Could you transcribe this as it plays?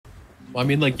I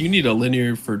mean, like, you need a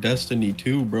linear for Destiny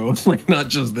too, bro. Like, not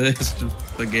just this,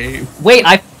 just the game. Wait,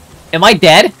 am I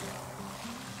dead?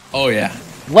 Oh yeah.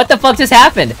 What the fuck just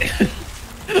happened?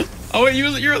 Oh wait,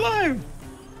 you're alive.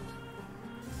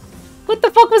 What the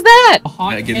fuck was that?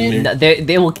 No,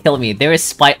 they will kill me.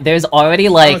 There's already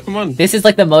like, oh, come on. This is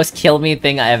like the most kill me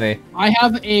thing ever. I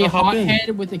have a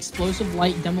hothead with explosive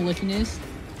light demolitionist,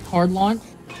 hard launch.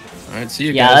 Alright, see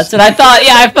you guys. Yeah, that's what I thought.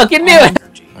 Yeah, I fucking knew it.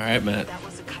 Alright, Matt.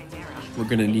 We're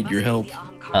gonna need your help.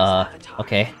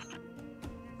 Okay.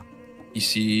 You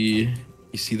see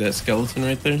that skeleton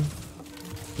right there?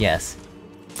 Yes.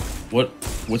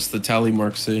 What's the tally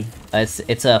mark say?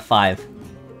 It's a 5.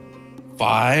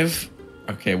 5?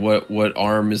 Okay, what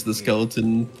arm is the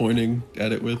skeleton pointing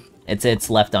at it with? It's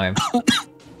left arm.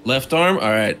 Left arm?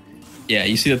 Alright. Yeah,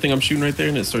 you see that thing I'm shooting right there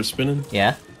and it starts spinning?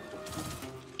 Yeah?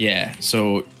 Yeah,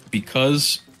 so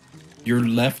because your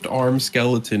left arm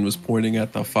skeleton was pointing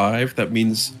at the 5, that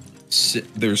means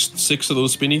there's 6 of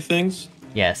those spinny things?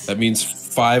 Yes. That means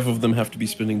 5 of them have to be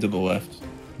spinning to the left.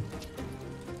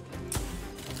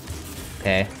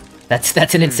 Okay.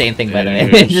 That's an insane thing, by the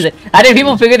way. How did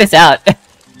people figure this out?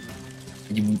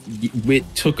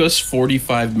 It took us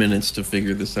 45 minutes to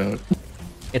figure this out.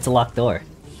 It's a locked door.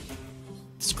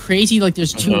 It's crazy, like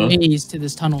there's 2 ways to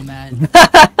this tunnel, man.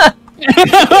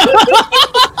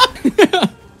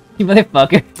 You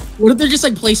motherfucker. What if they're just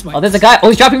like placements? Oh, there's a guy. Oh,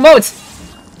 he's dropping motes!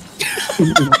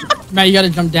 Matt, you gotta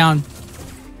jump down.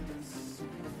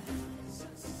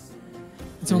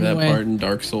 It's on the That way. part in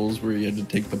Dark Souls where you had to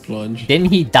take the plunge. Didn't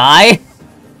he die?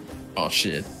 Oh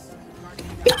shit.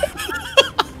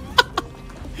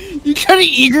 You trying to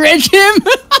eager edge him?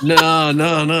 No, I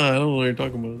don't know what you're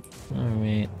talking about.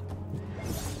 Alright.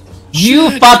 You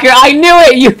fucker! I knew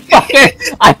it! You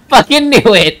fucker! I fucking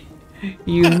knew it!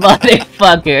 You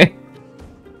motherfucker!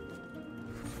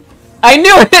 I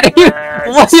knew it!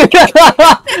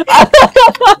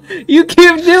 You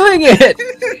keep doing it!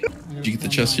 Did you get the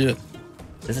chest yet?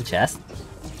 There's a chest?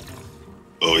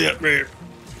 Oh yeah, right here.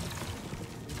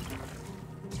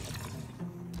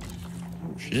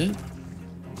 Oh shit.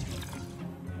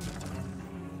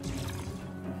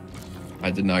 I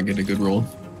did not get a good roll.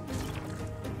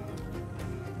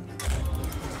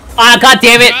 Ah, god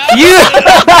damn it! You!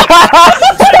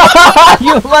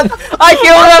 I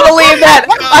can't believe that!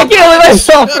 I can't believe I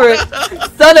fell for it!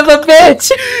 Son of a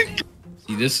bitch!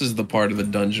 See, this is the part of the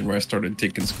dungeon where I started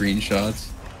taking screenshots.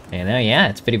 You know, yeah,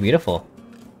 it's pretty beautiful.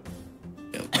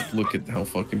 Yeah, look at how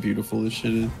fucking beautiful this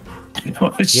shit is.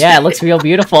 Yeah, it looks real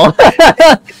beautiful.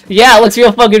 Yeah, it looks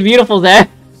real fucking beautiful there.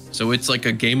 So it's like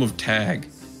a game of tag.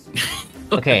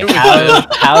 Okay,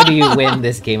 how do you win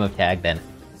this game of tag then?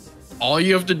 All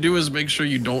you have to do is make sure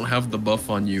you don't have the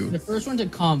buff on you. The first one to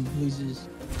come loses.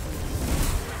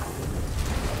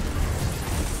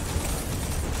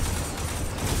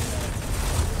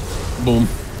 Boom.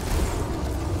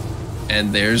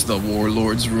 And there's the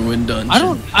Warlords Ruin Dungeon.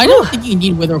 I don't think you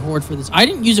need Wither Horde for this. I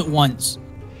didn't use it once.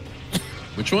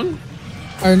 Which one?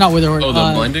 Or not Wither Horde. Oh,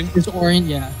 the blinding? It's Orient,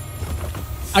 yeah.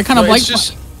 I kind of like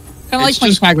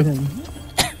playing tag with him.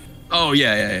 Oh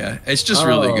yeah. It's just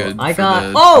really good. I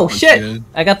got. Oh shit!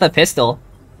 I got the pistol.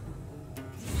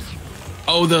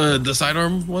 Oh, the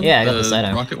sidearm one. Yeah, I got the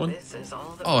sidearm. Rocket one.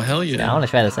 Oh hell yeah! Yeah, I want to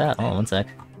try this out. Oh, one sec.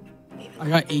 I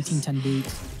got 1810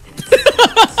 boots.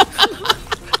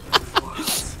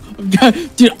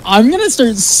 Dude, I'm gonna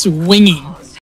start swinging.